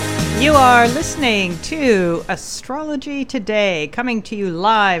You are listening to Astrology Today, coming to you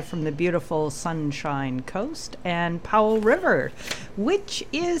live from the beautiful Sunshine Coast and Powell River, which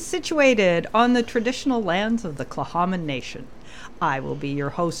is situated on the traditional lands of the Tla'amin Nation. I will be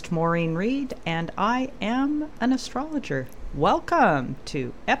your host, Maureen Reed, and I am an astrologer. Welcome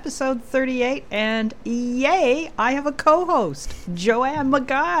to episode 38, and yay, I have a co-host, Joanne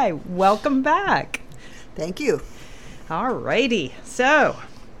McGuy. Welcome back. Thank you. All righty, so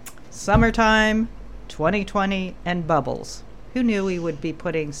summertime, 2020, and bubbles. Who knew we would be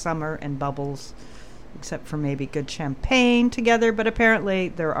putting summer and bubbles, except for maybe good champagne, together, but apparently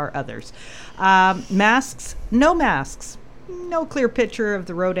there are others. Masks, no clear picture of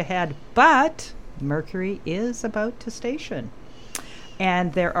the road ahead, but Mercury is about to station.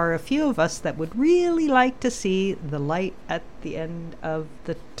 And there are a few of us that would really like to see the light at the end of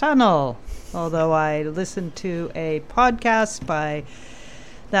the tunnel. Although I listened to a podcast by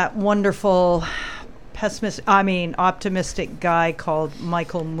that wonderful optimistic guy called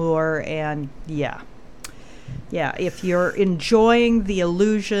Michael Moore, and yeah, if you're enjoying the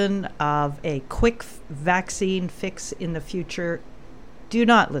illusion of a quick vaccine fix in the future, do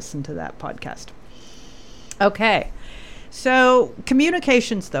not listen to that podcast. Okay, so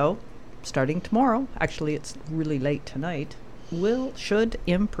communications, though, starting tomorrow, actually it's really late tonight, should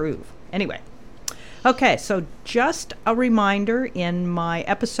improve. Anyway. Okay, so just a reminder, in my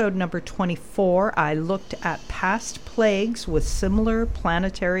episode number 24, I looked at past plagues with similar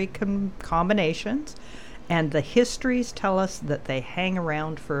planetary combinations, and the histories tell us that they hang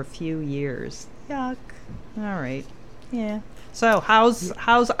around for a few years. Yuck. All right. Yeah. So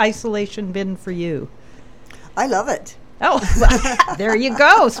how's isolation been for you? I love it. Oh, there you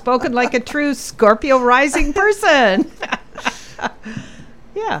go. Spoken like a true Scorpio rising person.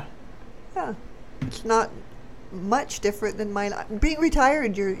 Yeah. Yeah. It's not much different than mine. Being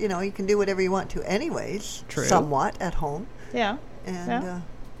retired, you can do whatever you want to anyways. True. Somewhat at home. Yeah. And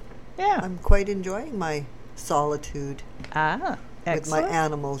yeah. I'm quite enjoying my solitude. Excellent. With my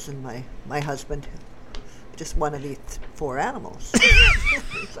animals and my husband. Just one of these 4 animals.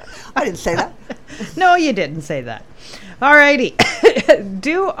 I didn't say that. No, you didn't say that. All righty.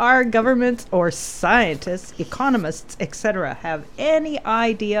 Do our governments or scientists, economists, etc., have any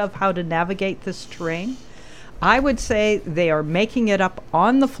idea of how to navigate this terrain? I would say they are making it up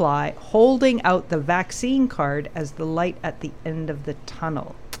on the fly, holding out the vaccine card as the light at the end of the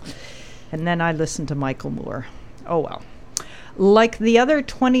tunnel. And then I listened to Michael Moore. Oh, well. Like the other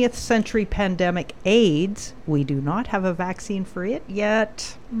 20th century pandemic, AIDS, we do not have a vaccine for it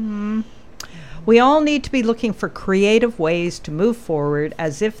yet. We all need to be looking for creative ways to move forward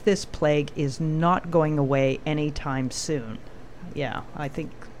as if this plague is not going away anytime soon. Yeah, I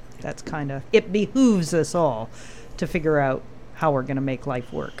think that's it behooves us all to figure out how we're going to make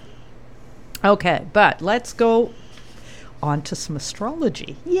life work. Okay, but let's go on to some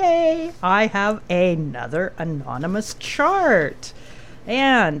astrology. Yay! I have another anonymous chart.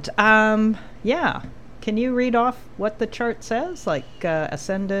 And, can you read off what the chart says? Like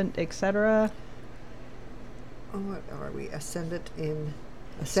ascendant, etc.? What are we? Ascendant in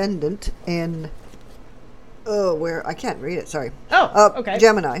where? I can't read it, sorry. Oh, okay.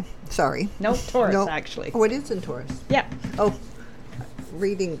 Gemini, sorry. No, Taurus, actually. Oh, it is in Taurus. Yeah. Oh,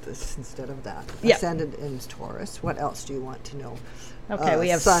 reading this instead of that. Yeah. Ascendant in Taurus. What else do you want to know? Okay, we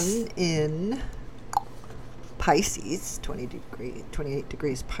have Sun in Pisces, 28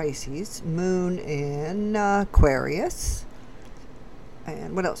 degrees Pisces. Moon in Aquarius.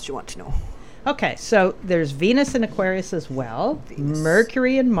 And what else do you want to know? Okay, so there's Venus in Aquarius as well. Venus.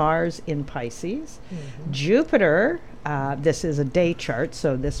 Mercury and Mars in Pisces. Mm-hmm. Jupiter, this is a day chart,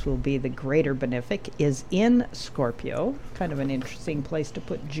 so this will be the greater benefic, is in Scorpio. Kind of an interesting place to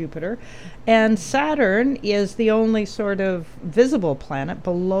put Jupiter. And Saturn is the only sort of visible planet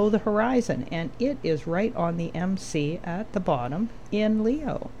below the horizon, and it is right on the MC at the bottom in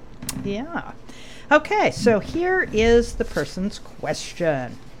Leo. Yeah. Okay, so here is the person's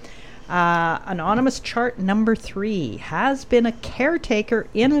question. Anonymous chart number 3 has been a caretaker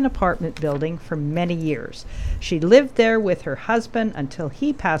in an apartment building for many years. She lived there with her husband until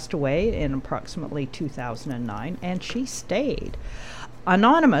he passed away in approximately 2009, and she stayed.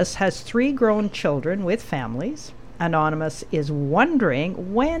 Anonymous has 3 grown children with families. Anonymous is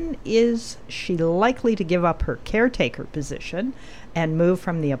wondering, when is she likely to give up her caretaker position and move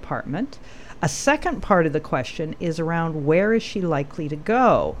from the apartment? A second part of the question is around where is she likely to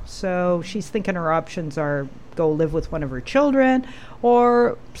go. So she's thinking her options are go live with one of her children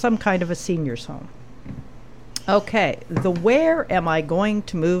or some kind of a senior's home. Okay, the where am I going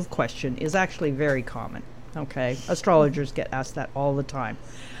to move question is actually very common. Okay, astrologers get asked that all the time.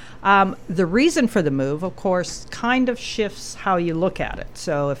 The reason for the move, of course, kind of shifts how you look at it.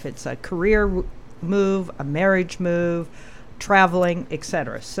 So if it's a career move, a marriage move, traveling,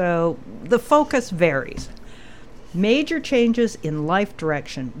 etc. So the focus varies. Major changes in life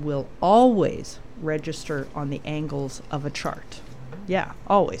direction will always register on the angles of a chart. Yeah,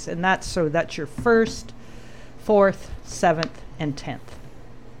 always. And that's your 1st, 4th, 7th, and 10th.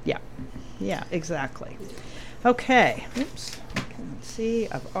 Yeah. Yeah, exactly. Okay. Oops. Let's see.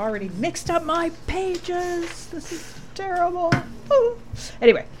 I've already mixed up my pages. This is terrible. Ooh.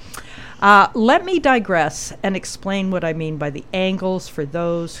 Anyway, let me digress and explain what I mean by the angles for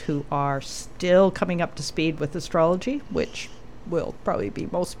those who are still coming up to speed with astrology, which will probably be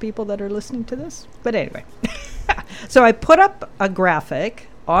most people that are listening to this. But anyway, so I put up a graphic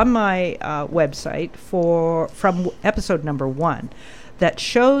on my website from episode number 1 that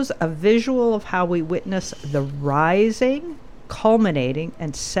shows a visual of how we witness the rising, culminating,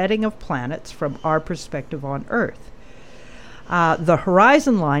 and setting of planets from our perspective on Earth. The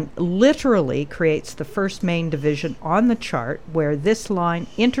horizon line literally creates the first main division on the chart, where this line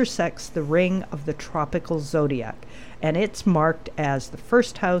intersects the ring of the tropical zodiac, and it's marked as the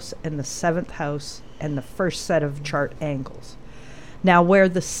 1st house and the 7th house and the first set of chart angles. Now, where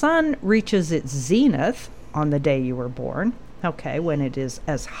the sun reaches its zenith on the day you were born, okay, when it is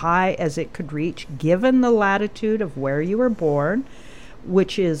as high as it could reach given the latitude of where you were born,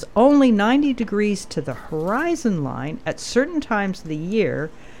 which is only 90 degrees to the horizon line at certain times of the year,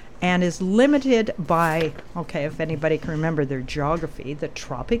 and is limited by, okay, if anybody can remember their geography, the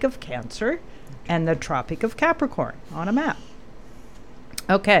Tropic of Cancer and the Tropic of Capricorn on a map.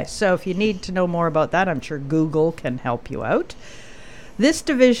 Okay, so if you need to know more about that, I'm sure Google can help you out. This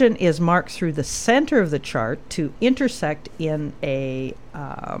division is marked through the center of the chart to intersect in a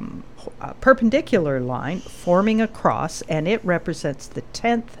perpendicular line forming a cross, and it represents the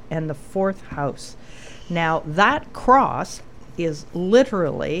 10th and the 4th house. Now, that cross is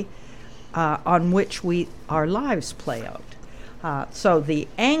literally on which our lives play out. So the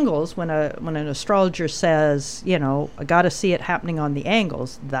angles, when an astrologer says, I got to see it happening on the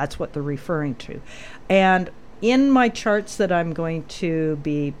angles, that's what they're referring to. And in my charts that I'm going to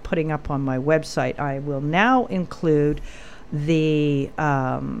be putting up on my website, I will now include the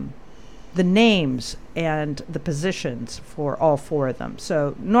names and the positions for all 4 of them.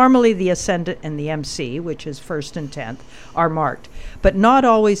 So normally the ascendant and the MC, which is 1st and 10th, are marked, but not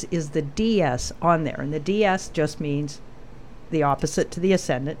always is the DS on there. And the DS just means the opposite to the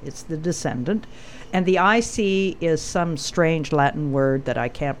ascendant. It's the descendant. And the IC is some strange Latin word that I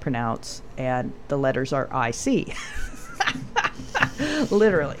can't pronounce, and the letters are IC.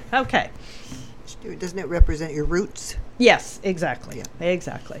 Literally. Okay. Doesn't it represent your roots? Yes, exactly. Yeah.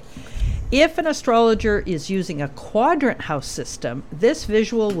 Exactly. If an astrologer is using a quadrant house system, this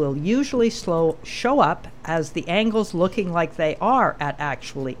visual will usually show up as the angles looking like they are at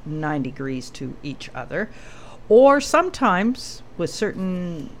actually 90 degrees to each other. Or sometimes, with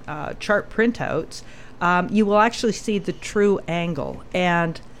certain chart printouts, you will actually see the true angle.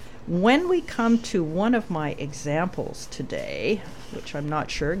 And when we come to one of my examples today, which I'm not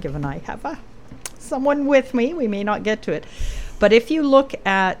sure, given I have someone with me, we may not get to it. But if you look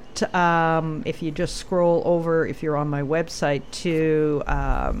at, if you just scroll over, if you're on my website, to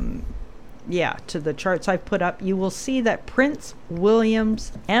the charts I've put up, you will see that Prince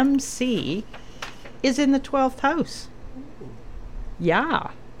William's MC is in the 12th house.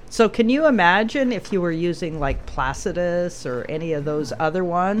 Yeah. So can you imagine if you were using like Placidus or any of those other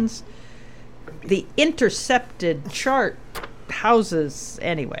ones? The intercepted chart houses,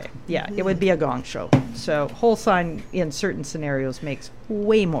 anyway. Yeah, it would be a gong show. So whole sign in certain scenarios makes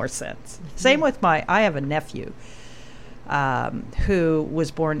way more sense. Same with I have a nephew who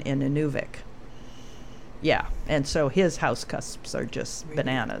was born in Inuvik. Yeah, and so his house cusps are just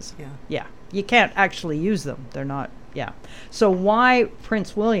bananas. Yeah. You can't actually use them. They're not, So why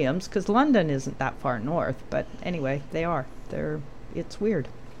Prince William's? Because London isn't that far north. But anyway, they are. It's weird.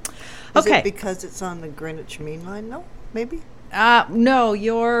 Is it because it's on the Greenwich Mean Line, though? Maybe? No,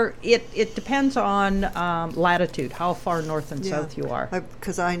 it depends on latitude, how far north and south you are.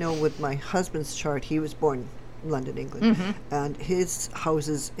 Because I know with my husband's chart, he was born in London, England. Mm-hmm. And his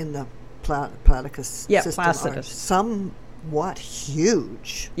houses in the Placidus system Placidus. Are somewhat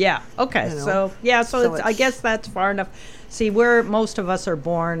huge. Yeah. Okay. So I guess that's far enough. See, where most of us are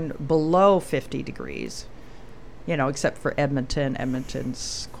born below 50 degrees, except for Edmonton.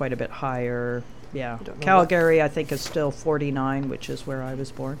 Edmonton's quite a bit higher. Yeah. Calgary, I think, is still 49, which is where I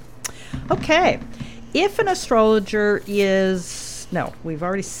was born. Okay. If an astrologer is... No, we've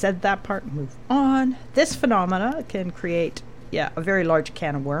already said that part. Move on. This phenomena can create a very large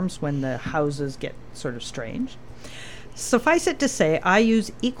can of worms when the houses get sort of strange. Suffice it to say, I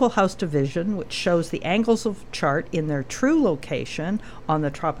use equal house division, which shows the angles of chart in their true location on the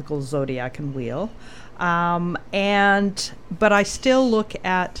tropical zodiac and wheel. But I still look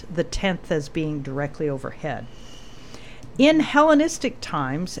at the 10th as being directly overhead. In Hellenistic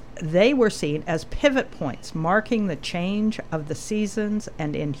times, they were seen as pivot points, marking the change of the seasons,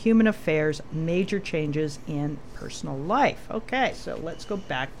 and in human affairs, major changes in personal life. Okay, so let's go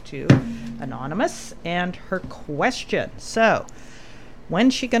back to Anonymous and her question. So,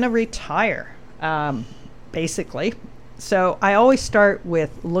 when's she going to retire? Basically. So I always start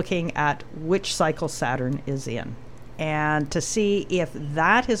with looking at which cycle Saturn is in, and to see if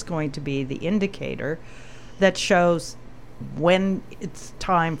that is going to be the indicator that shows when it's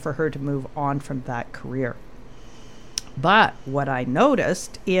time for her to move on from that career. But what I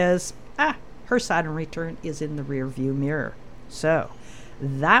noticed is, her Saturn return is in the rear view mirror. So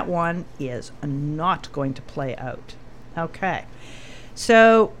that one is not going to play out. Okay.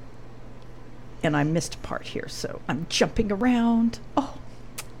 So, and I missed a part here, so I'm jumping around.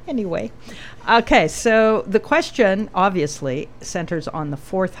 Anyway. Okay, so the question obviously centers on the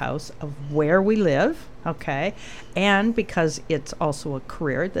 4th house of where we live, okay? And because it's also a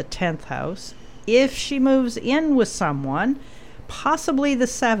career, the 10th house. If she moves in with someone, possibly the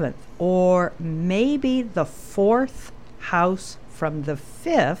 7th, or maybe the 4th house from the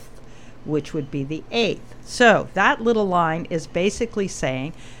 5th, which would be the 8th. So that little line is basically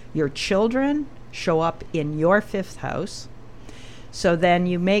saying your children show up in your 5th house. So then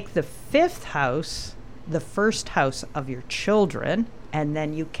you make the 5th house the first house of your children, and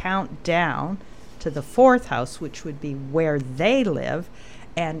then you count down to the 4th house, which would be where they live.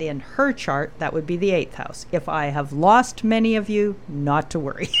 And in her chart, that would be the 8th house. If I have lost many of you, not to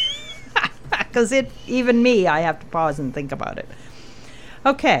worry. Because even me, I have to pause and think about it.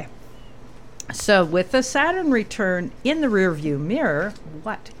 Okay. So with the Saturn return in the rearview mirror,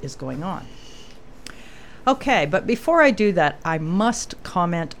 what is going on? Okay, but before I do that, I must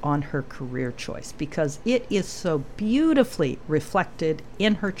comment on her career choice because it is so beautifully reflected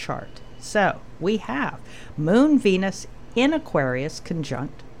in her chart. So we have Moon, Venus in Aquarius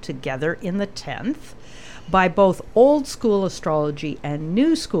conjunct together in the 10th. By both old school astrology and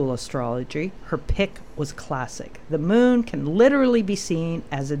new school astrology, her pick was classic. The moon can literally be seen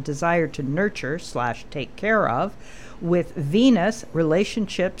as a desire to nurture / take care of, with Venus,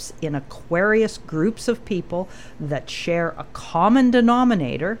 relationships in Aquarius groups of people that share a common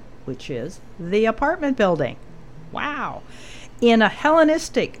denominator, which is the apartment building. Wow. In a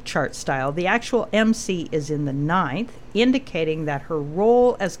Hellenistic chart style, the actual MC is in the 9th, indicating that her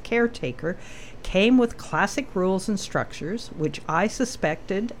role as caretaker came with classic rules and structures, which I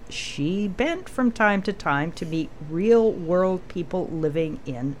suspected she bent from time to time to meet real-world people living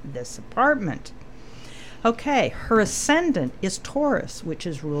in this apartment. Okay, her ascendant is Taurus, which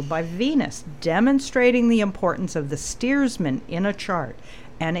is ruled by Venus, demonstrating the importance of the steersman in a chart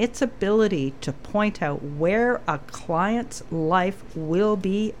and its ability to point out where a client's life will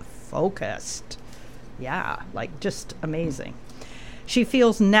be focused. Yeah, like just amazing. She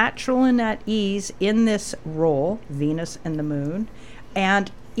feels natural and at ease in this role, Venus and the moon,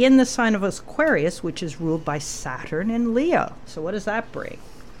 and in the sign of Aquarius, which is ruled by Saturn and Leo. So what does that bring?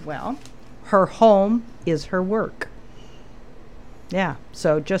 Well, her home is her work. Yeah,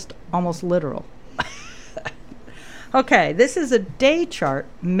 so just almost literal. Okay, this is a day chart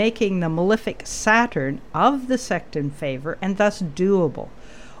making the malefic Saturn of the sect in favor and thus doable.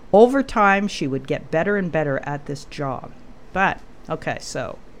 Over time, she would get better and better at this job. But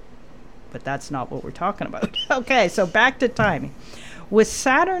that's not what we're talking about. Okay, so back to timing. With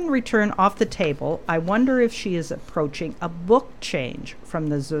Saturn return off the table, I wonder if she is approaching a book change from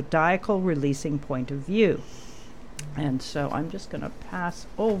the zodiacal releasing point of view. And so I'm just going to pass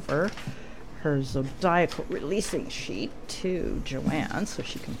over her zodiacal releasing sheet to Joanne so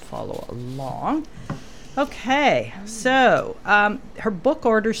she can follow along. Okay, so her book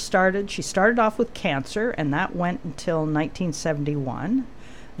order started. She started off with Cancer, and that went until 1971.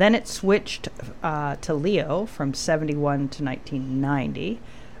 Then it switched to Leo from 71 to 1990,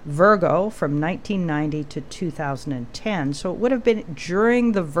 Virgo from 1990 to 2010. So it would have been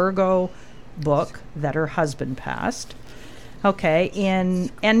during the Virgo book that her husband passed. Okay,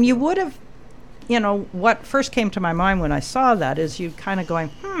 and you would have, what first came to my mind when I saw that is you kind of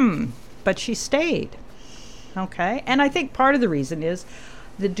going, but she stayed. Okay, and I think part of the reason is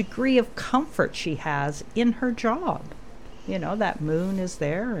the degree of comfort she has in her job. That moon is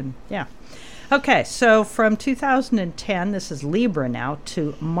there, and yeah. Okay, so from 2010, this is Libra now,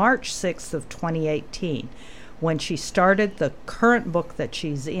 to March 6th of 2018, when she started the current book that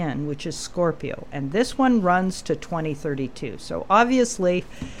she's in, which is Scorpio. And this one runs to 2032. So obviously,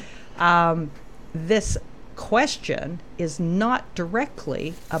 this question is not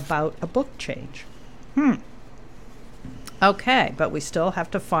directly about a book change. Okay, but we still have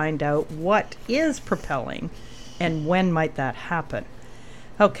to find out what is propelling and when might that happen.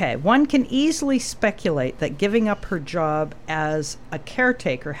 Okay, one can easily speculate that giving up her job as a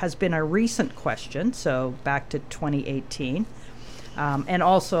caretaker has been a recent question, so back to 2018, and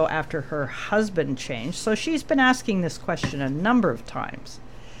also after her husband changed. So she's been asking this question a number of times.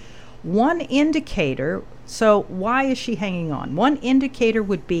 One indicator, so why is she hanging on? One indicator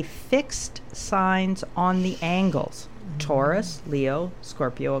would be fixed signs on the angles. Taurus, Leo,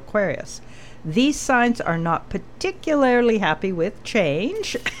 Scorpio, Aquarius. These signs are not particularly happy with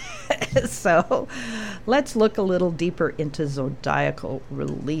change. So let's look a little deeper into zodiacal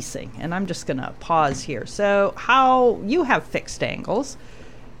releasing. And I'm just going to pause here. So how you have fixed angles.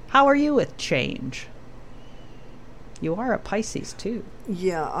 How are you with change? You are a Pisces too.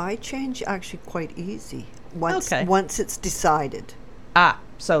 Yeah, I change actually quite easy. Once it's decided.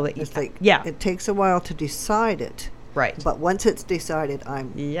 So it's like, it takes a while to decide it. Right. But once it's decided,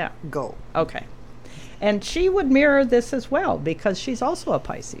 go. Okay. And she would mirror this as well because she's also a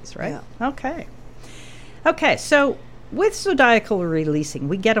Pisces, right? Yeah. Okay. Okay, so with zodiacal releasing,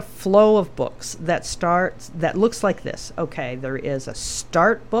 we get a flow of books that looks like this. Okay, there is a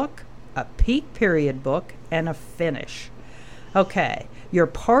start book, a peak period book, and a finish. Okay, your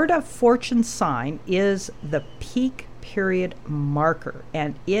part of fortune sign is the peak period marker,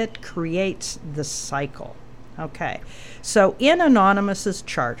 and it creates the cycle. Okay, so in Anonymous's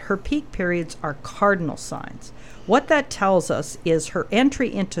chart, her peak periods are cardinal signs. What that tells us is her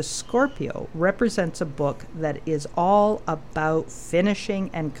entry into Scorpio represents a book that is all about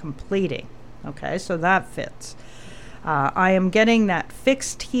finishing and completing. Okay, so that fits. I am getting that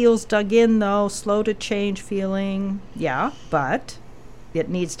fixed heels dug in, though, slow to change feeling. Yeah, but it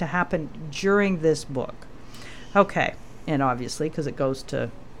needs to happen during this book. Okay, and obviously, because it goes to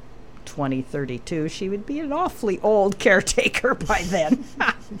 2032, she would be an awfully old caretaker by then.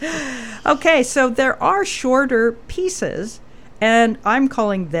 Okay, so there are shorter pieces, and I'm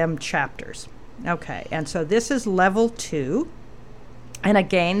calling them chapters. Okay, and so this is level 2. And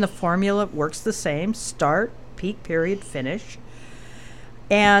again, the formula works the same. Start, peak period, finish.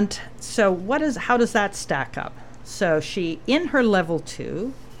 And so how does that stack up? So she, in her level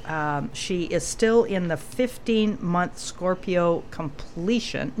 2, she is still in the 15-month Scorpio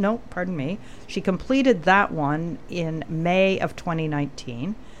completion. No, pardon me. She completed that one in May of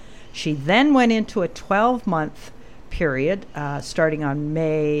 2019. She then went into a 12-month period starting on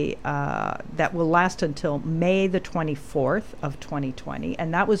May, that will last until May the 24th of 2020.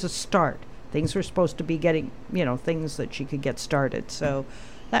 And that was a start. Things were supposed to be getting, things that she could get started. So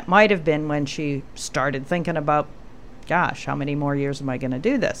that might have been when she started thinking about, gosh, how many more years am I going to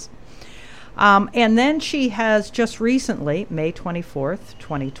do this? And then she has just recently, May 24th,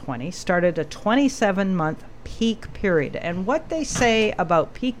 2020, started a 27-month peak period. And what they say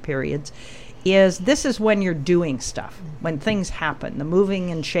about peak periods is this is when you're doing stuff, when things happen, the moving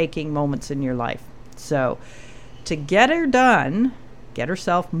and shaking moments in your life. So to get her done, get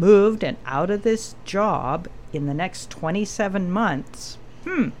herself moved and out of this job in the next 27 months,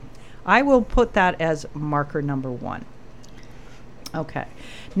 I will put that as marker number 1. Okay.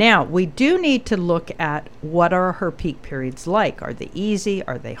 Now, we do need to look at what are her peak periods like. Are they easy?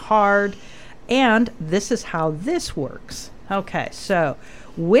 Are they hard? And this is how this works. Okay, so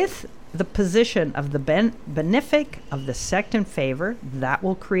with the position of the benefic of the sect in favor, that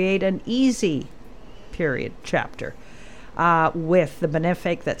will create an easy period chapter. With the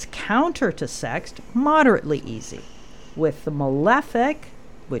benefic that's counter to sext, moderately easy. With the malefic,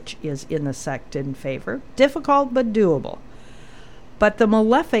 which is in the sect in favor, difficult but doable. But the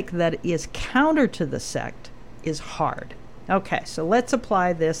malefic that is counter to the sect is hard. Okay, so let's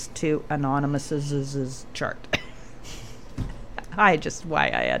apply this to Anonymous's chart.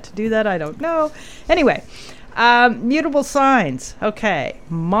 Why I had to do that, I don't know. Anyway, mutable signs. Okay,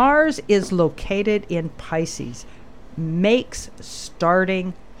 Mars is located in Pisces. Makes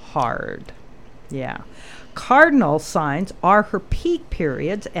starting hard. Yeah. Cardinal signs are her peak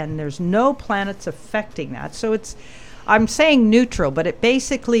periods, and there's no planets affecting that. So I'm saying neutral, but it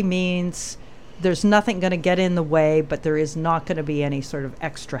basically means there's nothing going to get in the way, but there is not going to be any sort of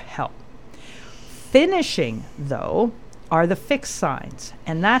extra help. Finishing, though, are the fixed signs,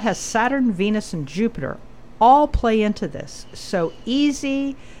 and that has Saturn, Venus, and Jupiter all play into this. So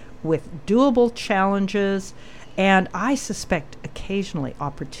easy with doable challenges, and I suspect occasionally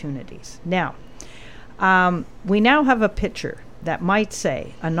opportunities. Now, We now have a picture that might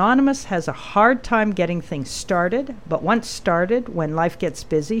say, Anonymous has a hard time getting things started, but once started, when life gets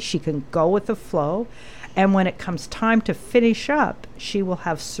busy, she can go with the flow. And when it comes time to finish up, she will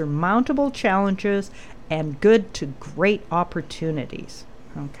have surmountable challenges and good to great opportunities.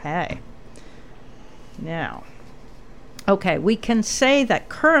 Okay. Now, okay, we can say that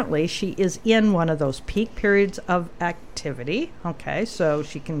currently she is in one of those peak periods of activity. Okay, so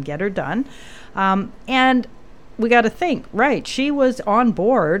she can get her done. And we got to think, right, she was on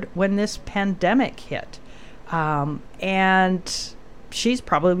board when this pandemic hit. And she's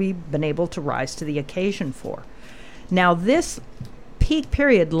probably been able to rise to the occasion for. Now, this peak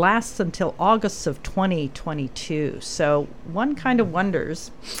period lasts until August of 2022. So one kind of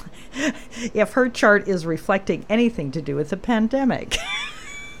wonders if her chart is reflecting anything to do with the pandemic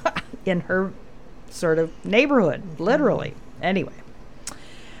in her sort of neighborhood, literally. Anyway.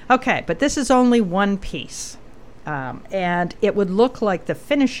 Okay, but this is only one piece. And it would look like the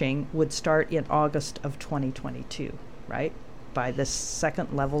finishing would start in August of 2022, right? By this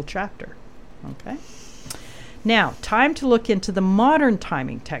second level chapter. Okay. Now, time to look into the modern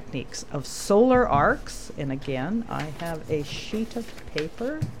timing techniques of solar arcs. And again, I have a sheet of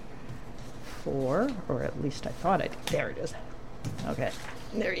paper or at least I thought there it is. Okay,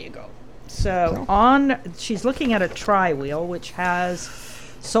 there you go. So she's looking at a tri-wheel, which has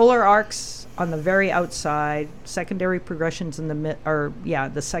solar arcs on the very outside, secondary progressions in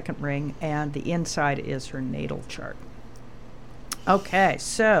the second ring, and the inside is her natal chart. Okay,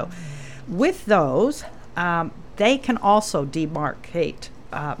 so with those, they can also demarcate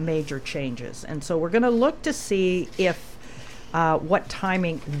major changes. And so we're going to look to see if what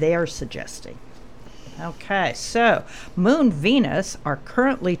timing they're suggesting. Okay, so Moon, Venus are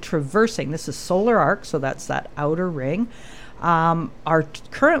currently traversing, this is solar arc, so that's that outer ring, are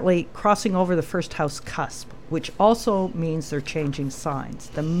currently crossing over the first house cusp, which also means they're changing signs.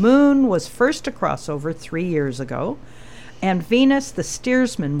 The Moon was first to cross over 3 years ago, and Venus, the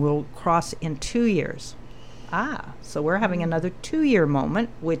steersman, will cross in 2 years. So we're having another 2-year moment,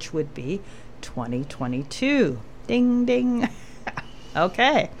 which would be 2022. Ding, ding.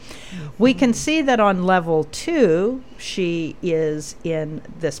 Okay. We can see that on level 2, she is in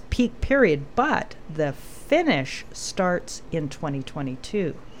this peak period, but the finish starts in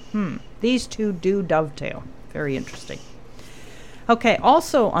 2022. These two do dovetail. Very interesting. Okay,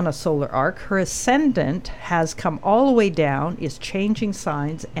 also on a solar arc, her ascendant has come all the way down, is changing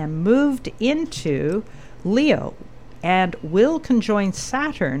signs, and moved into Leo, and will conjoin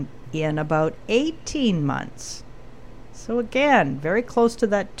Saturn in about 18 months. So again, very close to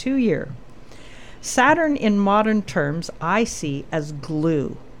that 2-year. Saturn in modern terms I see as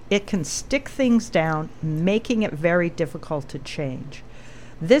glue. It can stick things down, making it very difficult to change.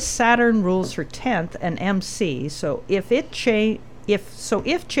 This Saturn rules her 10th and MC, so if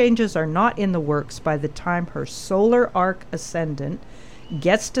changes are not in the works by the time her solar arc ascendant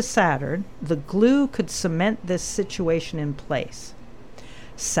gets to Saturn, the glue could cement this situation in place.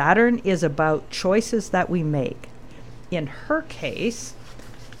 Saturn is about choices that we make. In her case,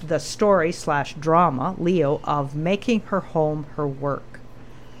 the story/drama, Leo, of making her home her work.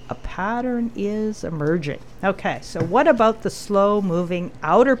 A pattern is emerging. Okay, so what about the slow-moving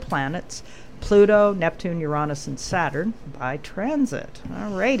outer planets, Pluto, Neptune, Uranus, and Saturn, by transit?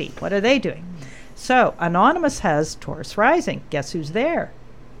 Alrighty, what are they doing? So, Anonymous has Taurus rising. Guess who's there?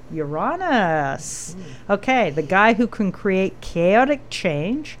 Uranus. Okay, the guy who can create chaotic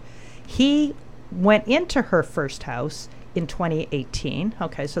change. He went into her first house in 2018.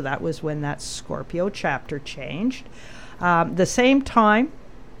 Okay, so that was when that Scorpio chapter changed. The same time,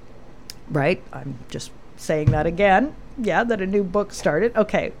 right, I'm just saying that again, that a new book started.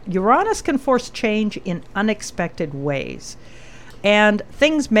 Okay, Uranus can force change in unexpected ways. And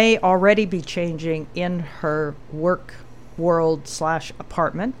things may already be changing in her work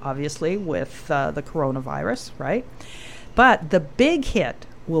world/apartment, obviously, with the coronavirus, right? But the big hit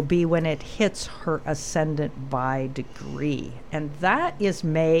will be when it hits her ascendant by degree. And that is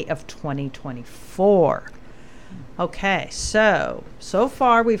May of 2024. Okay, so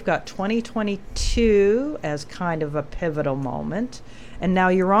far we've got 2022 as kind of a pivotal moment. And now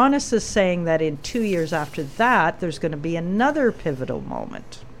Uranus is saying that in 2 years after that, there's going to be another pivotal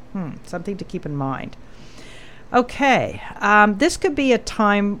moment. Something to keep in mind. Okay, this could be a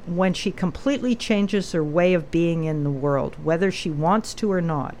time when she completely changes her way of being in the world, whether she wants to or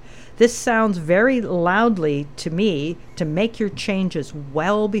not. This sounds very loudly to me to make your changes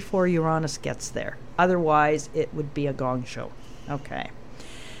well before Uranus gets there. Otherwise, it would be a gong show. Okay.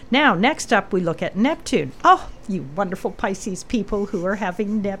 Now, next up, we look at Neptune. Oh, you wonderful Pisces people who are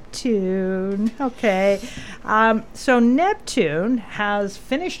having Neptune. Okay. So Neptune has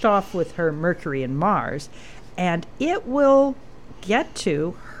finished off with her Mercury and Mars, and it will get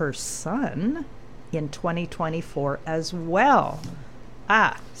to her Sun in 2024 as well.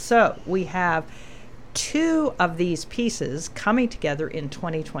 So we have two of these pieces coming together in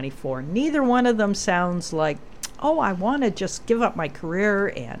 2024. Neither one of them sounds like, oh, I want to just give up my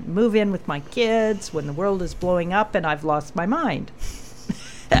career and move in with my kids when the world is blowing up and I've lost my mind.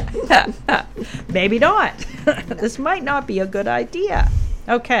 Maybe not. This might not be a good idea.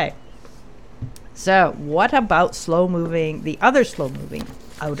 Okay. So what about the other slow-moving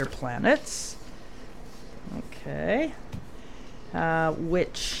outer planets? Okay.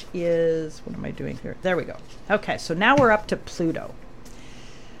 Which is, what am I doing here? There we go. Okay, so now we're up to Pluto.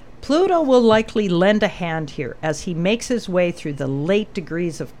 Pluto will likely lend a hand here as he makes his way through the late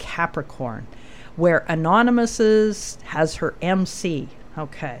degrees of Capricorn, where Anonymous has her MC.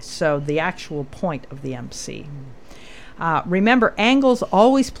 Okay, so the actual point of the MC. Remember, angles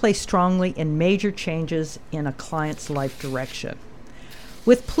always play strongly in major changes in a client's life direction.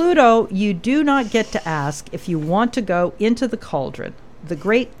 With Pluto, you do not get to ask if you want to go into the cauldron. The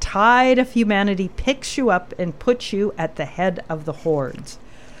great tide of humanity picks you up and puts you at the head of the hordes.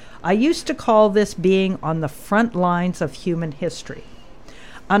 I used to call this being on the front lines of human history.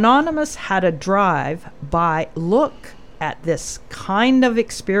 Anonymous had a drive-by look at this kind of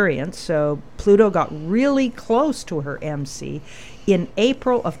experience, so Pluto got really close to her MC in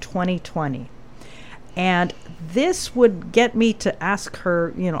April of 2020. And this would get me to ask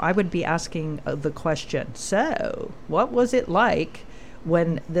her, I would be asking the question, so what was it like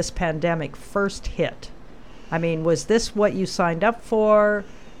when this pandemic first hit? I mean, was this what you signed up for?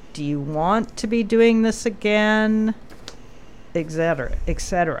 Do you want to be doing this again? Etc.,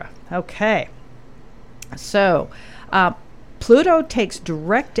 etc. Okay. So, Pluto takes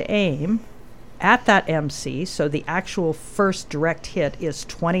direct aim at that MC. So the actual first direct hit is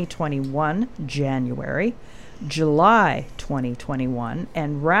 2021, January, July 2021,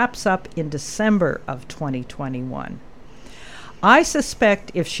 and wraps up in December of 2021. I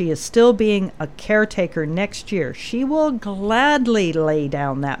suspect if she is still being a caretaker next year, she will gladly lay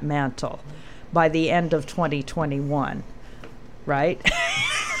down that mantle by the end of 2021, right?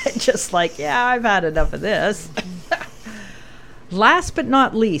 Just like, yeah, I've had enough of this. Last but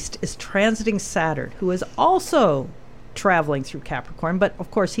not least is transiting Saturn, who is also traveling through Capricorn, but of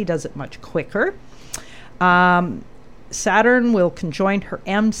course he does it much quicker. Saturn will conjoin her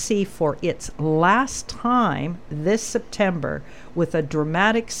MC for its last time this September with a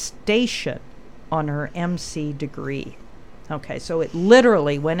dramatic station on her MC degree. Okay, so it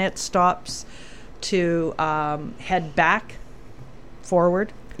literally, when it stops to head back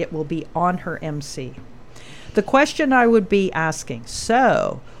forward, it will be on her MC. The question I would be asking,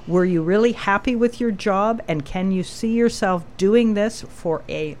 so were you really happy with your job, and can you see yourself doing this for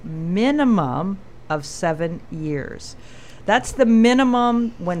a minimum of 7 years? That's the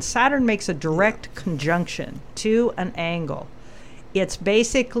minimum. When Saturn makes a direct conjunction to an angle, it's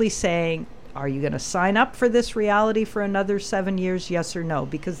basically saying, are you going to sign up for this reality for another 7 years, yes or no?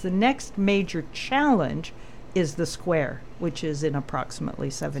 Because the next major challenge is the square, which is in approximately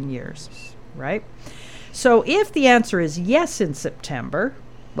 7 years, right? So if the answer is yes in September,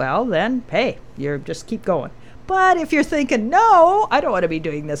 well then, hey, you're just keep going. But if you're thinking, no, I don't want to be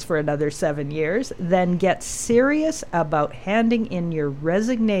doing this for another 7 years, then get serious about handing in your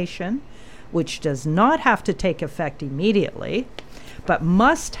resignation, which does not have to take effect immediately, but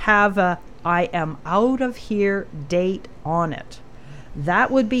must have a I am out of here date on it.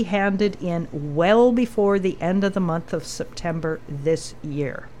 That would be handed in well before the end of the month of September this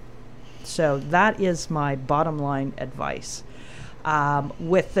year. So that is my bottom line advice.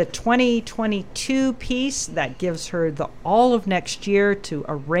 With the 2022 piece, that gives her all of next year to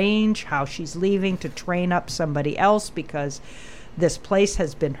arrange how she's leaving, to train up somebody else, because this place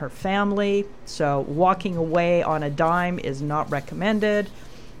has been her family. So walking away on a dime is not recommended.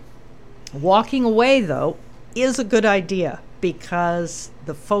 Walking away, though, is a good idea, because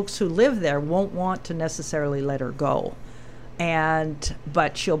the folks who live there won't want to necessarily let her go.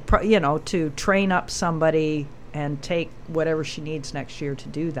 But she'll, to train up somebody and take whatever she needs next year to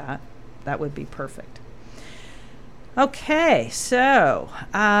do that, that would be perfect. Okay, so,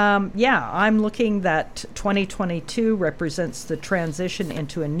 I'm looking that 2022 represents the transition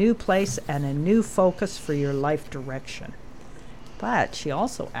into a new place and a new focus for your life direction. But she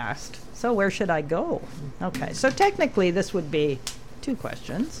also asked, so where should I go? Okay, so technically this would be 2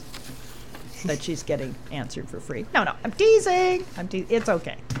 questions. that she's getting answered for free. No, I'm teasing. It's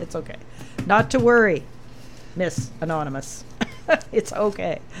okay. It's okay. Not to worry, Miss Anonymous. It's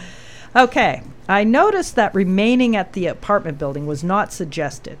okay. Okay. I noticed that remaining at the apartment building was not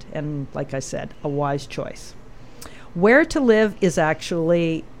suggested, and like I said, a wise choice. Where to live is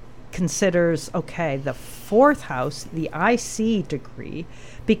actually considers, the fourth house, the IC degree,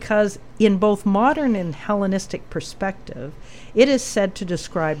 because in both modern and Hellenistic perspective, it is said to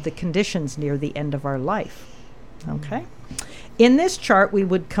describe the conditions near the end of our life. Okay? In this chart, we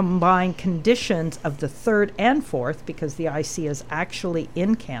would combine conditions of the third and fourth, because the IC is actually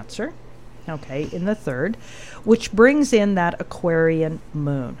in Cancer, in the third, which brings in that Aquarian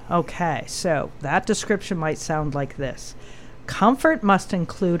moon. Okay, so that description might sound like this. Comfort must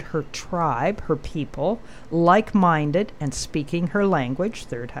include her tribe, her people, like-minded and speaking her language,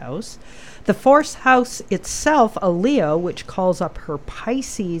 third house. The fourth house itself, a Leo, which calls up her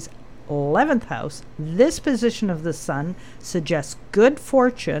Pisces 11th house. This position of the sun suggests good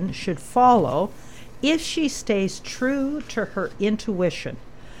fortune should follow if she stays true to her intuition.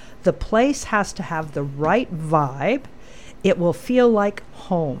 The place has to have the right vibe. It will feel like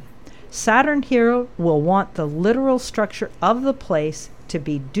home. Saturn here will want the literal structure of the place to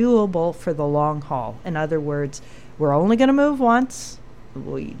be doable for the long haul. In other words, we're only going to move once.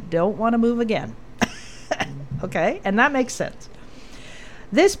 We don't want to move again. Okay? And that makes sense.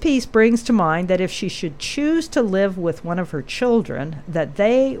 This piece brings to mind that if she should choose to live with one of her children, that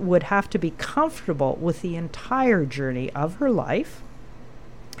they would have to be comfortable with the entire journey of her life.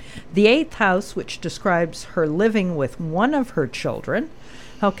 The 8th house, which describes her living with one of her children,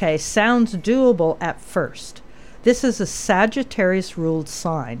 sounds doable at first. This is a Sagittarius-ruled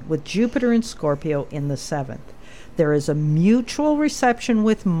sign with Jupiter and Scorpio in the 7th. There is a mutual reception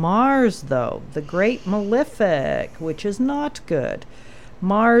with Mars, though, the great malefic, which is not good.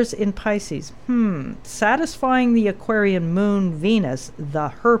 Mars in Pisces. Satisfying the Aquarian moon Venus, the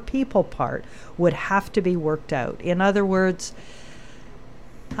her people part, would have to be worked out. In other words,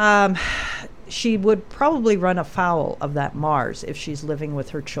 she would probably run afoul of that Mars if she's living with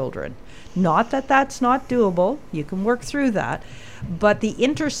her children. Not that that's not doable. You can work through that. But the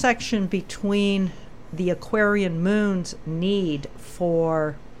intersection between the Aquarian moon's need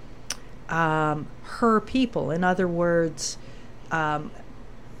for her people, in other words,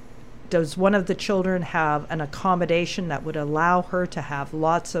 does one of the children have an accommodation that would allow her to have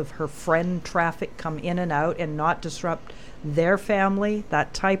lots of her friend traffic come in and out and not disrupt their family,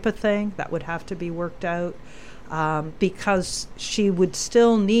 that type of thing? That would have to be worked out, because she would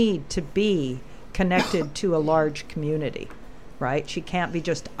still need to be connected to a large community, right? She can't be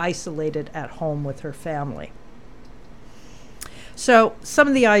just isolated at home with her family. So some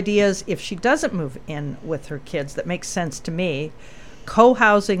of the ideas, if she doesn't move in with her kids, that makes sense to me: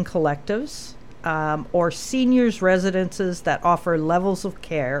 co-housing collectives, or seniors residences that offer levels of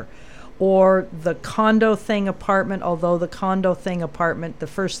care, or the condo thing apartment, although the condo thing apartment, the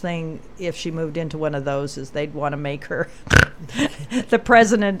first thing, if she moved into one of those, is they'd want to make her the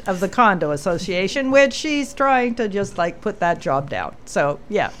president of the condo association, which she's trying to just put that job down. So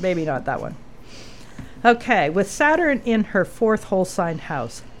yeah, maybe not that one. Okay, with Saturn in her fourth whole sign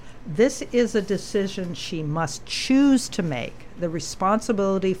house, this is a decision she must choose to make. The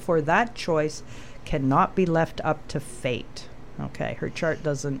responsibility for that choice cannot be left up to fate. Okay, her chart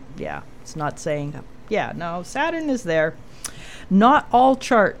doesn't, it's not saying, Saturn is there. Not all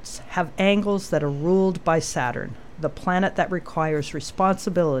charts have angles that are ruled by Saturn, the planet that requires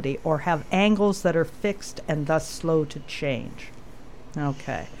responsibility, or have angles that are fixed and thus slow to change.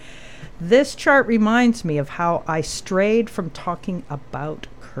 Okay. This chart reminds me of how I strayed from talking about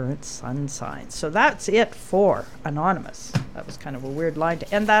current sun signs. So that's it for Anonymous. That was kind of a weird line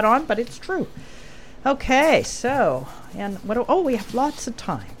to end that on, but it's true. Okay, so, and we have lots of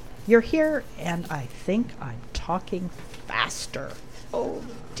time. You're here, and I think I'm talking faster. Oh,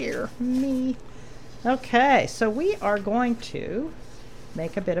 dear me. Okay, so we are going to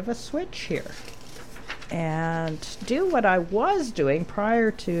make a bit of a switch here and do what I was doing prior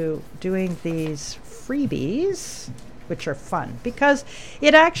to doing these freebies, which are fun, because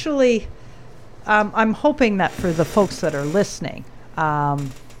it actually, I'm hoping that for the folks that are listening,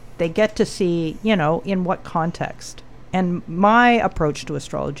 they get to see, in what context. And my approach to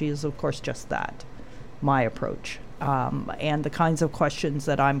astrology is, of course, just that, my approach, and the kinds of questions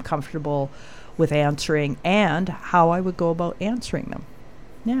that I'm comfortable with answering and how I would go about answering them.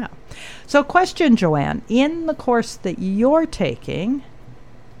 Yeah. So question, Joanne, in the course that you're taking,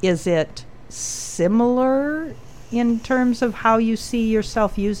 is it similar in terms of how you see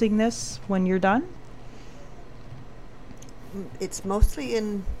yourself using this when you're done? It's mostly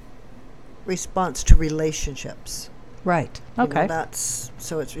in response to relationships. Right. You know, Okay. that's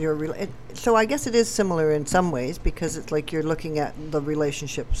so it's your so I guess it is similar in some ways because it's like you're looking at the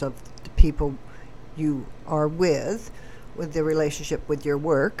relationships of the people you are with the relationship with your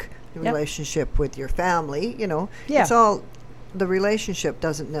work, the Yep. relationship with your family. You know, Yeah. it's all the relationship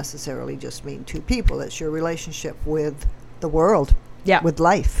doesn't necessarily just mean two people. It's your relationship with the world, Yeah. with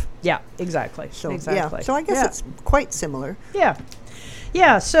life. Yeah. Exactly. So exactly. yeah, so I guess Yeah. it's quite similar. Yeah.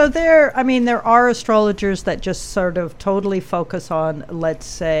 Yeah, so there are astrologers that just sort of totally focus on, let's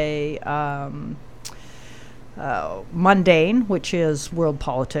say, mundane, which is world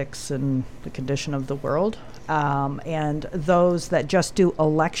politics and the condition of the world, and those that just do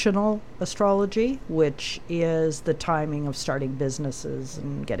electional astrology, which is the timing of starting businesses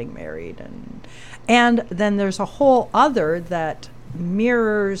and getting married, and then there's a whole other that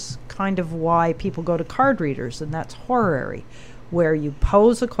mirrors kind of why people go to card readers, and that's horary, where you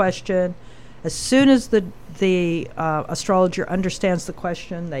pose a question. As soon as the astrologer understands the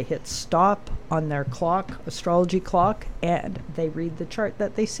question, they hit stop on their clock, astrology clock, and they read the chart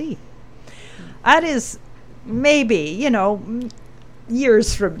that they see. That is maybe,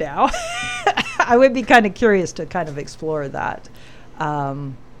 years from now. I would be kind of curious to kind of explore that.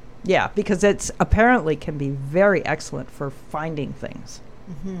 Because it's apparently can be very excellent for finding things.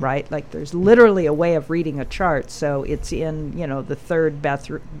 Right? Like there's literally a way of reading a chart. So it's in, the third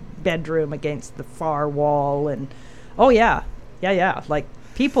bedroom against the far wall. And, like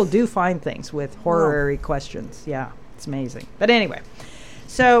people do find things with horary questions. Yeah, it's amazing. But anyway,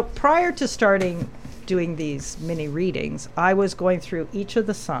 so prior to starting doing these mini readings, I was going through each of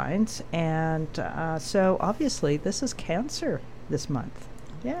the signs. And so obviously this is Cancer this month.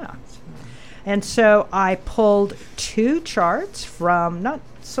 Yeah. And so I pulled two charts from not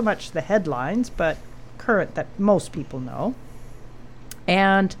so much the headlines, but current that most people know.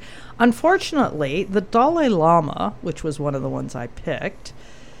 And unfortunately, the Dalai Lama, which was one of the ones I picked,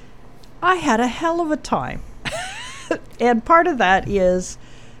 I had a hell of a time. And part of that is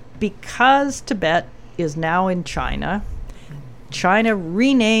because Tibet is now in China. China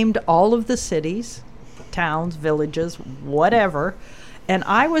renamed all of the cities, towns, villages, whatever. And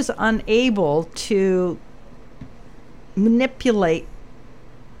I was unable to manipulate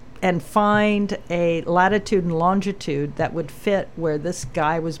and find a latitude and longitude that would fit where this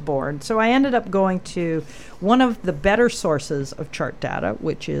guy was born. So I ended up going to one of the better sources of chart data,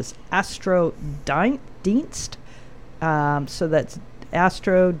 which is Astro Dienst. So that's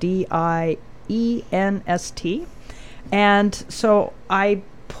Astro Dienst. And so I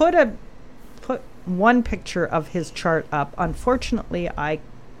put one picture of his chart up. Unfortunately, I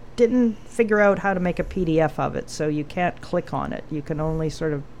didn't figure out how to make a PDF of it, so you can't click on it. You can only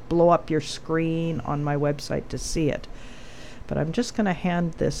sort of blow up your screen on my website to see it. But I'm just going to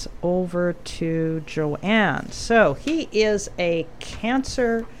hand this over to Joanne. So he is a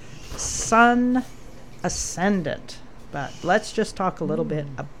Cancer Sun ascendant. But let's just talk a little bit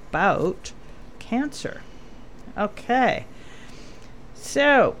about Cancer. Okay.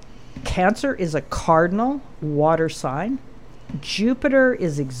 So Cancer is a cardinal water sign. Jupiter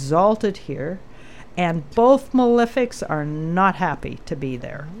is exalted here, and both malefics are not happy to be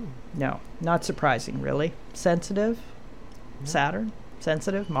there. No, not surprising, really. Sensitive, Saturn,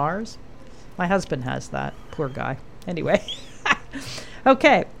 sensitive, Mars. My husband has that, poor guy. Anyway,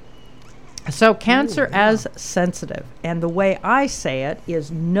 okay. So Cancer as sensitive, and the way I say it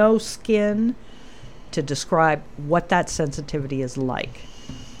is no skin to describe what that sensitivity is like.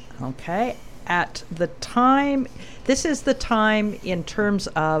 Okay, at the time, this is the time in terms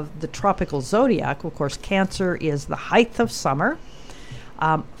of the tropical zodiac. Of course, Cancer is the height of summer.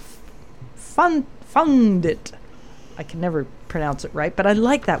 Fecund. I can never pronounce it right, but I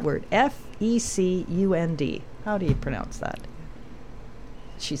like that word. Fecund. How do you pronounce that?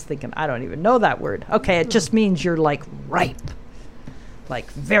 She's thinking, I don't even know that word. Okay, it just means you're like ripe. Like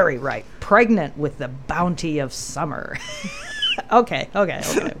very ripe. Pregnant with the bounty of summer. Okay.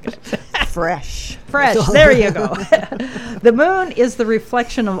 Fresh. There you go. The moon is the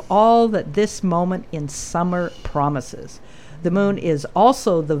reflection of all that this moment in summer promises. The moon is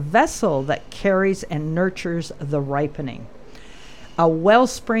also the vessel that carries and nurtures the ripening. A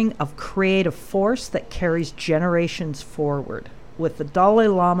wellspring of creative force that carries generations forward. With the Dalai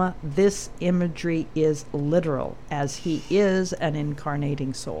Lama, this imagery is literal, as he is an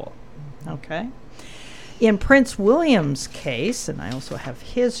incarnating soul. Okay? In Prince William's case, and I also have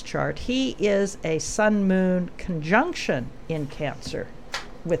his chart, he is a sun-moon conjunction in Cancer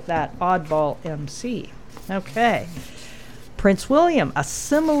with that oddball MC. Okay. Prince William, a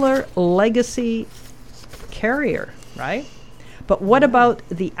similar legacy carrier, right? But what about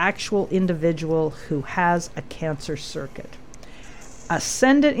the actual individual who has a Cancer circuit?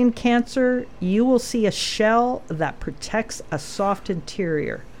 Ascendant in Cancer, you will see a shell that protects a soft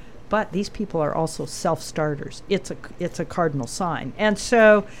interior. But these people are also self-starters. It's a cardinal sign. And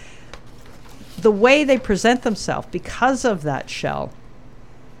so the way they present themselves, because of that shell,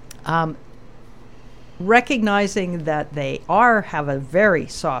 recognizing that they have a very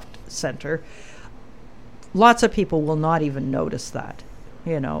soft center, lots of people will not even notice that.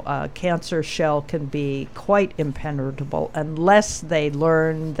 A Cancer shell can be quite impenetrable unless they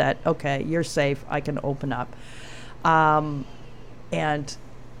learn that, okay, you're safe, I can open up. But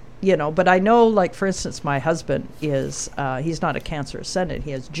I know, like, for instance, my husband is, he's not a Cancer ascendant.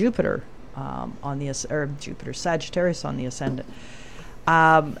 He has Jupiter Jupiter Sagittarius on the ascendant.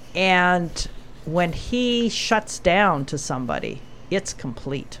 And when he shuts down to somebody, it's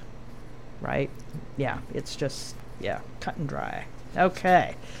complete, right? Yeah, it's just, cut and dry.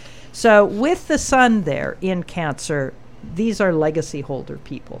 Okay. So with the sun there in Cancer, these are legacy holder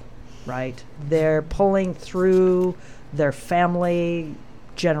people, right? They're pulling through their family,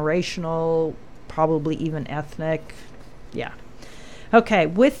 generational, probably even ethnic. Yeah. Okay,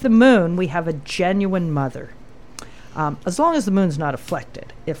 with the moon, we have a genuine mother. As long as the moon's not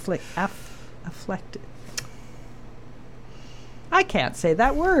afflicted. Afflicted. I can't say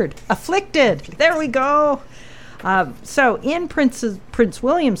that word. Afflicted. There we go. So in Prince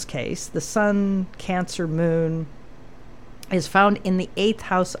William's case, the sun, Cancer, moon is found in the 8th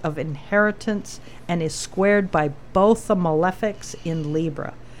house of inheritance and is squared by both the malefics in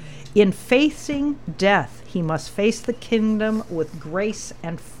Libra. In facing death, he must face the kingdom with grace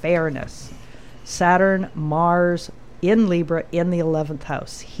and fairness. Saturn, Mars in Libra in the 11th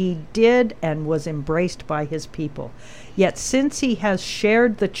house. He did and was embraced by his people. Yet since he has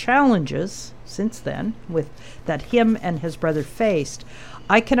shared the challenges since then that him and his brother faced,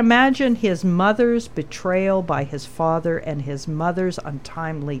 I can imagine his mother's betrayal by his father and his mother's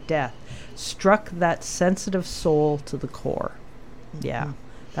untimely death struck that sensitive soul to the core. Mm-hmm. Yeah.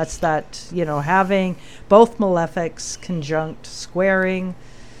 That's that, having both malefics conjunct, squaring,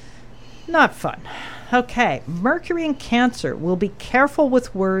 not fun. Okay, Mercury in Cancer will be careful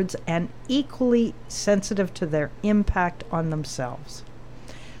with words and equally sensitive to their impact on themselves.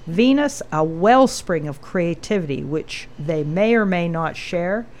 Venus, a wellspring of creativity, which they may or may not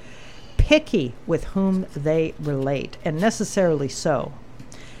share, picky with whom they relate, and necessarily so.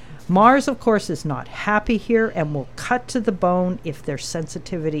 Mars, of course, is not happy here and will cut to the bone if their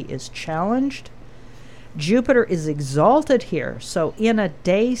sensitivity is challenged. Jupiter is exalted here, so in a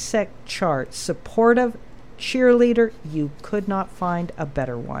day-sect chart, supportive cheerleader, you could not find a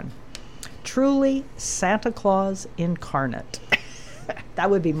better one. Truly, Santa Claus incarnate. That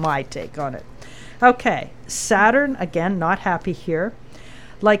would be my take on it. Okay, Saturn, again, not happy here.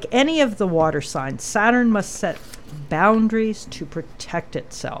 Like any of the water signs, Saturn must set boundaries to protect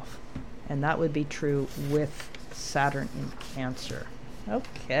itself. And that would be true with Saturn in Cancer.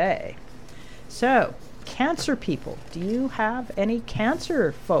 Okay. So, Cancer people, do you have any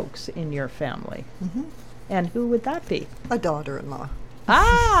Cancer folks in your family? Mm-hmm. And who would that be? A daughter-in-law.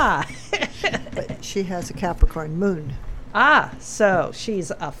 Ah! But she has a Capricorn moon. Ah, so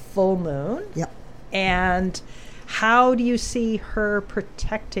she's a full moon. Yep. And how do you see her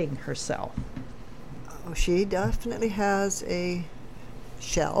protecting herself? Oh, she definitely has a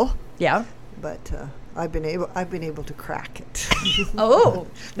shell. Yeah. But I've been able to crack it. Oh.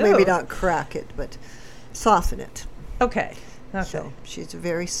 Maybe not crack it, but soften it. Okay. So she's a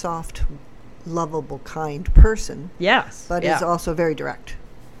very soft, lovable, kind person. Yes. But is also very direct.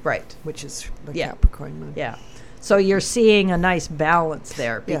 Right. Which is the Capricorn moon. Yeah. So you're seeing a nice balance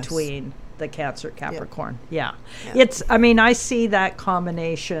there between the Cancer Capricorn. Yeah. It's, I see that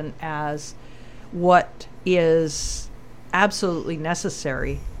combination as what is absolutely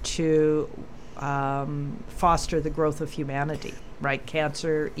necessary to foster the growth of humanity, right?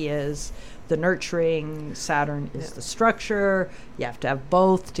 Cancer is the nurturing, Saturn is the structure. You have to have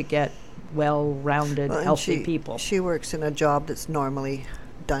both to get well-rounded, healthy people. She works in a job that's normally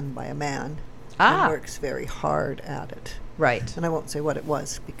done by a man. And works very hard at it. Right. And I won't say what it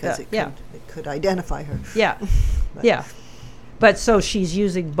was because it could identify her. Yeah. But so she's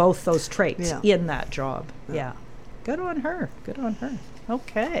using both those traits in that job. Yeah. Good on her.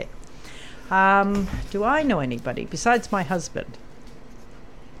 Okay. Do I know anybody besides my husband?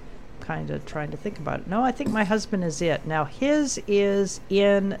 Kind of trying to think about it. No, I think my husband is it. Now, his is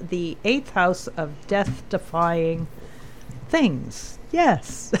in the 8th house of death-defying things.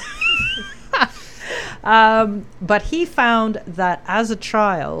 Yes. But he found that as a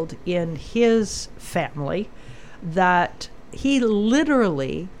child in his family, that he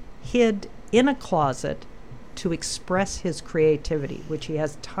literally hid in a closet to express his creativity, which he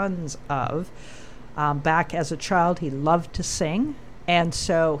has tons of. Back as a child, he loved to sing, and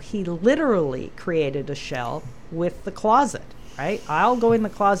so he literally created a shell with the closet, right? I'll go in the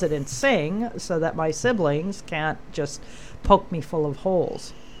closet and sing so that my siblings can't just poke me full of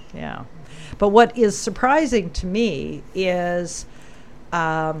holes. Yeah. But what is surprising to me is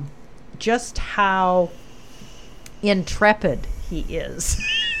just how intrepid he is.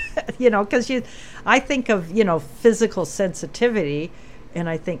 Because I think of, physical sensitivity, and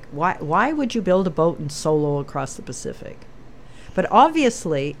I think, why would you build a boat and solo across the Pacific? But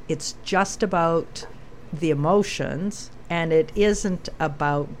obviously, it's just about the emotions, and it isn't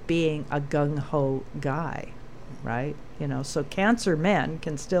about being a gung-ho guy, right? So Cancer men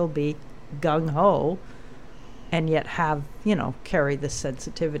can still be gung-ho and yet have, carry this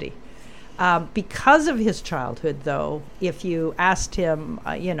sensitivity. Because of his childhood, though, if you asked him,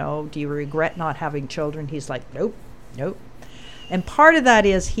 do you regret not having children? He's like, nope. And part of that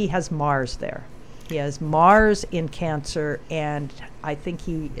is he has Mars there. He has Mars in Cancer, and I think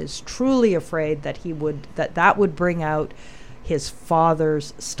he is truly afraid that that would bring out his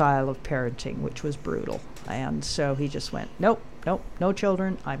father's style of parenting, which was brutal. And so he just went, nope, no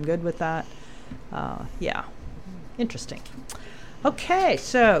children. I'm good with that. Yeah, interesting. Okay,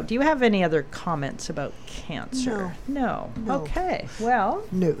 so do you have any other comments about Cancer? No. Okay, well.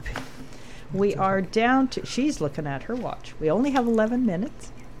 Nope. We are down to, she's looking at her watch. We only have 11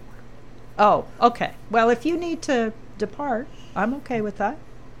 minutes. Oh, okay. Well, if you need to depart, I'm okay with that.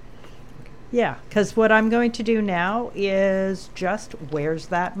 Yeah, because what I'm going to do now is just, where's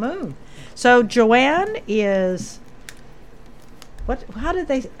that moon? So Joanne is,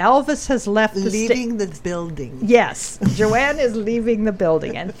 Elvis has left leaving the building. Yes, Joanne is leaving the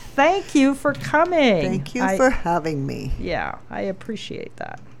building. And thank you for coming. Thank you for having me. Yeah, I appreciate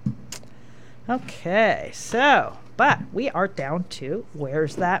that. Okay, but we are down to,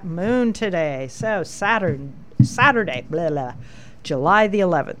 where's that moon today? So Saturday, July the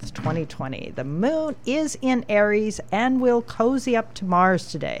 11th, 2020. The moon is in Aries and will cozy up to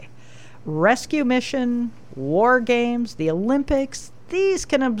Mars today. Rescue mission, war games, the Olympics, these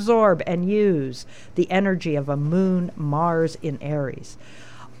can absorb and use the energy of a moon Mars in Aries.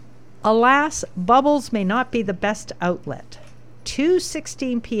 Alas, bubbles may not be the best outlet.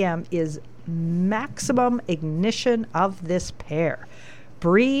 2:16 p.m. is maximum ignition of this pair.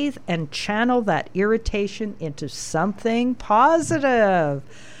 Breathe and channel that irritation into something positive.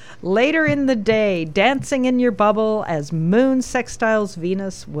 Later in the day, dancing in your bubble as Moon sextiles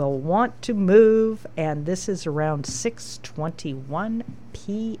Venus will want to move, and this is around 6:21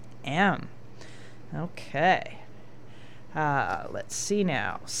 p.m. Okay. Let's see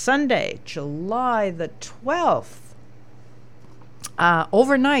now. Sunday, July the 12th.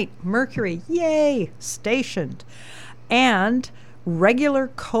 Overnight, Mercury, yay, stationed. And regular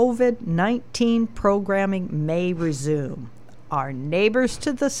COVID-19 programming may resume. Our neighbors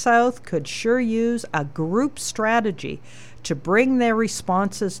to the south could sure use a group strategy to bring their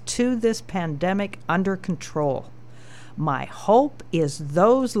responses to this pandemic under control. My hope is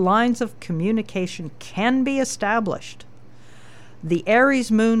those lines of communication can be established. The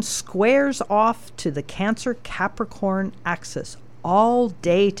Aries moon squares off to the Cancer-Capricorn axis all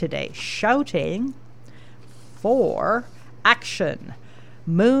day today, shouting for action.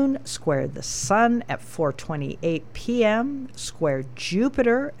 Moon squared the Sun at 4:28 p.m., squared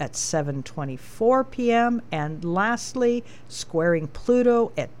Jupiter at 7:24 p.m., and lastly, squaring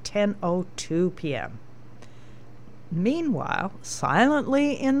Pluto at 10:02 p.m. Meanwhile,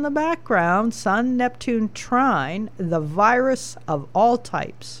 silently in the background, Sun-Neptune trine, the virus of all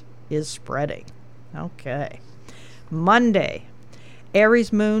types is spreading. Okay. Monday,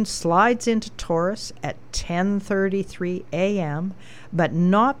 Aries moon slides into Taurus at 10:33 a.m., but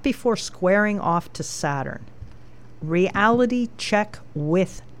not before squaring off to Saturn. Reality check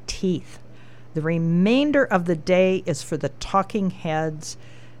with teeth. The remainder of the day is for the talking heads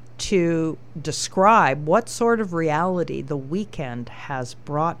to describe what sort of reality the weekend has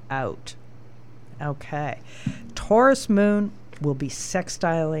brought out. Okay. Taurus moon will be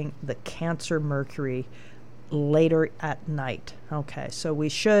sextiling the Cancer Mercury later at night. Okay, so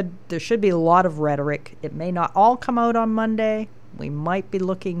there should be a lot of rhetoric. It may not all come out on Monday. We might be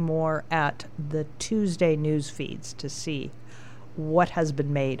looking more at the Tuesday news feeds to see what has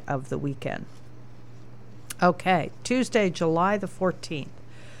been made of the weekend. Okay, Tuesday, July the 14th.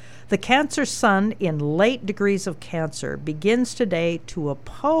 The Cancer Sun in late degrees of Cancer begins today to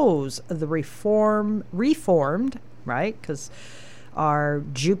oppose the reformed, right? Because are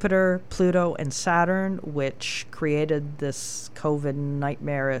Jupiter, Pluto, and Saturn, which created this COVID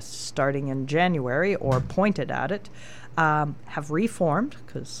nightmare starting in January, or pointed at it, have reformed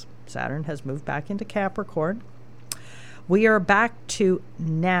because Saturn has moved back into Capricorn. We are back to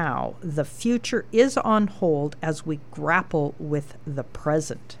now. The future is on hold as we grapple with the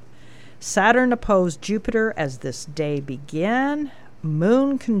present. Saturn opposed Jupiter as this day began.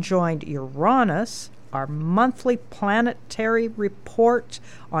 Moon conjoined Uranus. Our monthly planetary report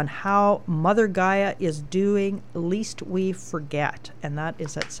on how Mother Gaia is doing, lest we forget. And that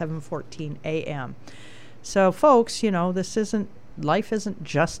is at 7:14 a.m. So, folks, life isn't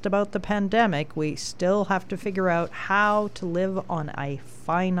just about the pandemic. We still have to figure out how to live on a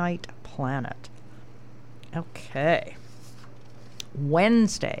finite planet. Okay.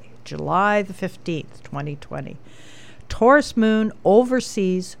 Wednesday, July the 15th, 2020. Taurus moon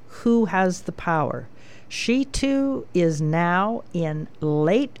oversees who has the power. She too is now in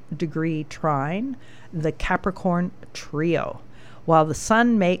late degree trine, the Capricorn trio, while the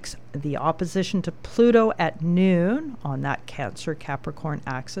sun makes the opposition to Pluto at noon on that Cancer-Capricorn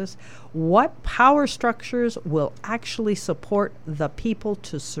axis. What power structures will actually support the people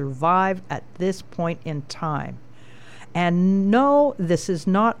to survive at this point in time? And no, this is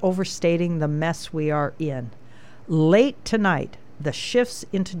not overstating the mess we are in. Late tonight, the shifts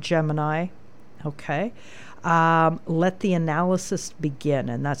into Gemini, okay, let the analysis begin,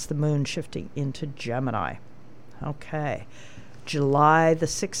 and that's the moon shifting into Gemini. Okay. July the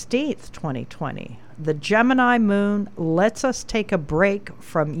 16th, 2020. The Gemini moon lets us take a break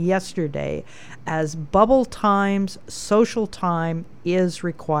from yesterday as bubble times, social time is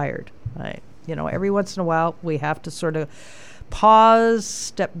required. Right? Every once in a while we have to sort of pause,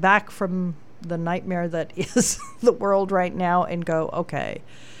 step back from the nightmare that is the world right now and go, okay,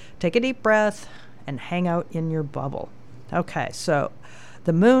 take a deep breath and hang out in your bubble. Okay, so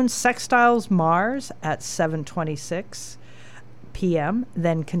the moon sextiles Mars at 7:26 p.m.,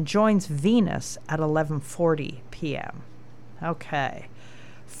 then conjoins Venus at 11:40 p.m. Okay.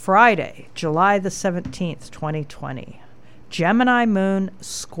 Friday, July the 17th, 2020. Gemini moon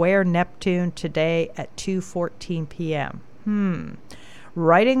square Neptune today at 2:14 p.m.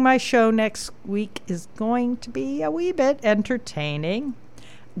 Writing my show next week is going to be a wee bit entertaining.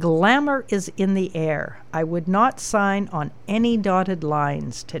 Glamour is in the air. I would not sign on any dotted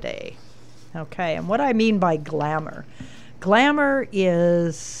lines today. Okay, and what I mean by glamour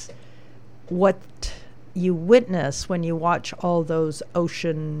is what you witness when you watch all those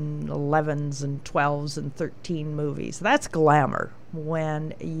Ocean 11s and 12s and 13 movies. That's glamour,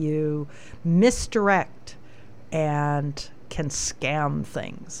 when you misdirect and can scam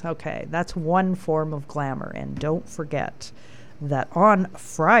things. Okay, that's one form of glamour. And don't forget that on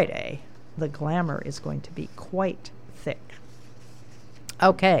Friday, the glamour is going to be quite thick.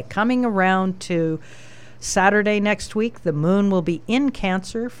 Okay, coming around to Saturday next week, the moon will be in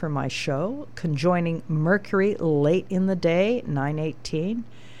Cancer for my show, conjoining Mercury late in the day, 9:18.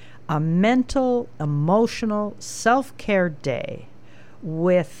 A mental, emotional, self-care day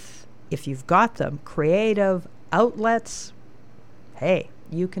with, if you've got them, creative outlets. Hey,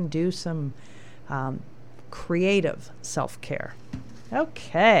 you can do some creative self-care.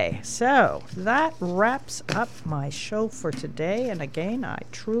 Okay, so that wraps up my show for today. And again, I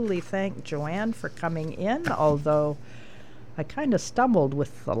truly thank Joanne for coming in, although I kind of stumbled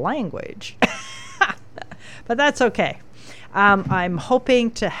with the language. But that's okay. I'm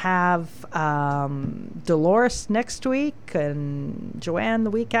hoping to have Dolores next week and Joanne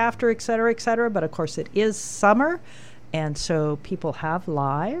the week after, et cetera, et cetera. But of course, it is summer. And so people have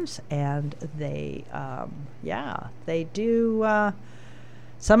lives, and they do.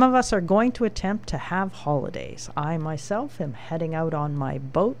 Some of us are going to attempt to have holidays. I myself am heading out on my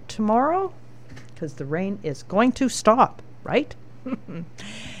boat tomorrow because the rain is going to stop, right?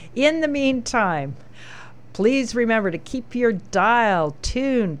 In the meantime, please remember to keep your dial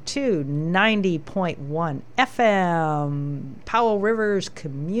tuned to 90.1 FM, Powell Rivers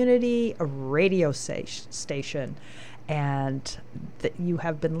Community Radio Station. And you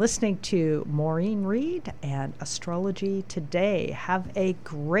have been listening to Maureen Reed and Astrology Today. Have a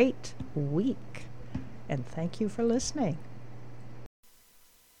great week, and thank you for listening.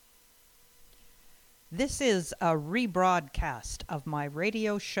 This is a rebroadcast of my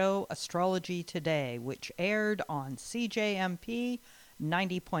radio show Astrology Today, which aired on CJMP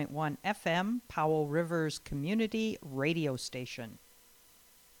 90.1 FM, Powell Rivers Community Radio Station.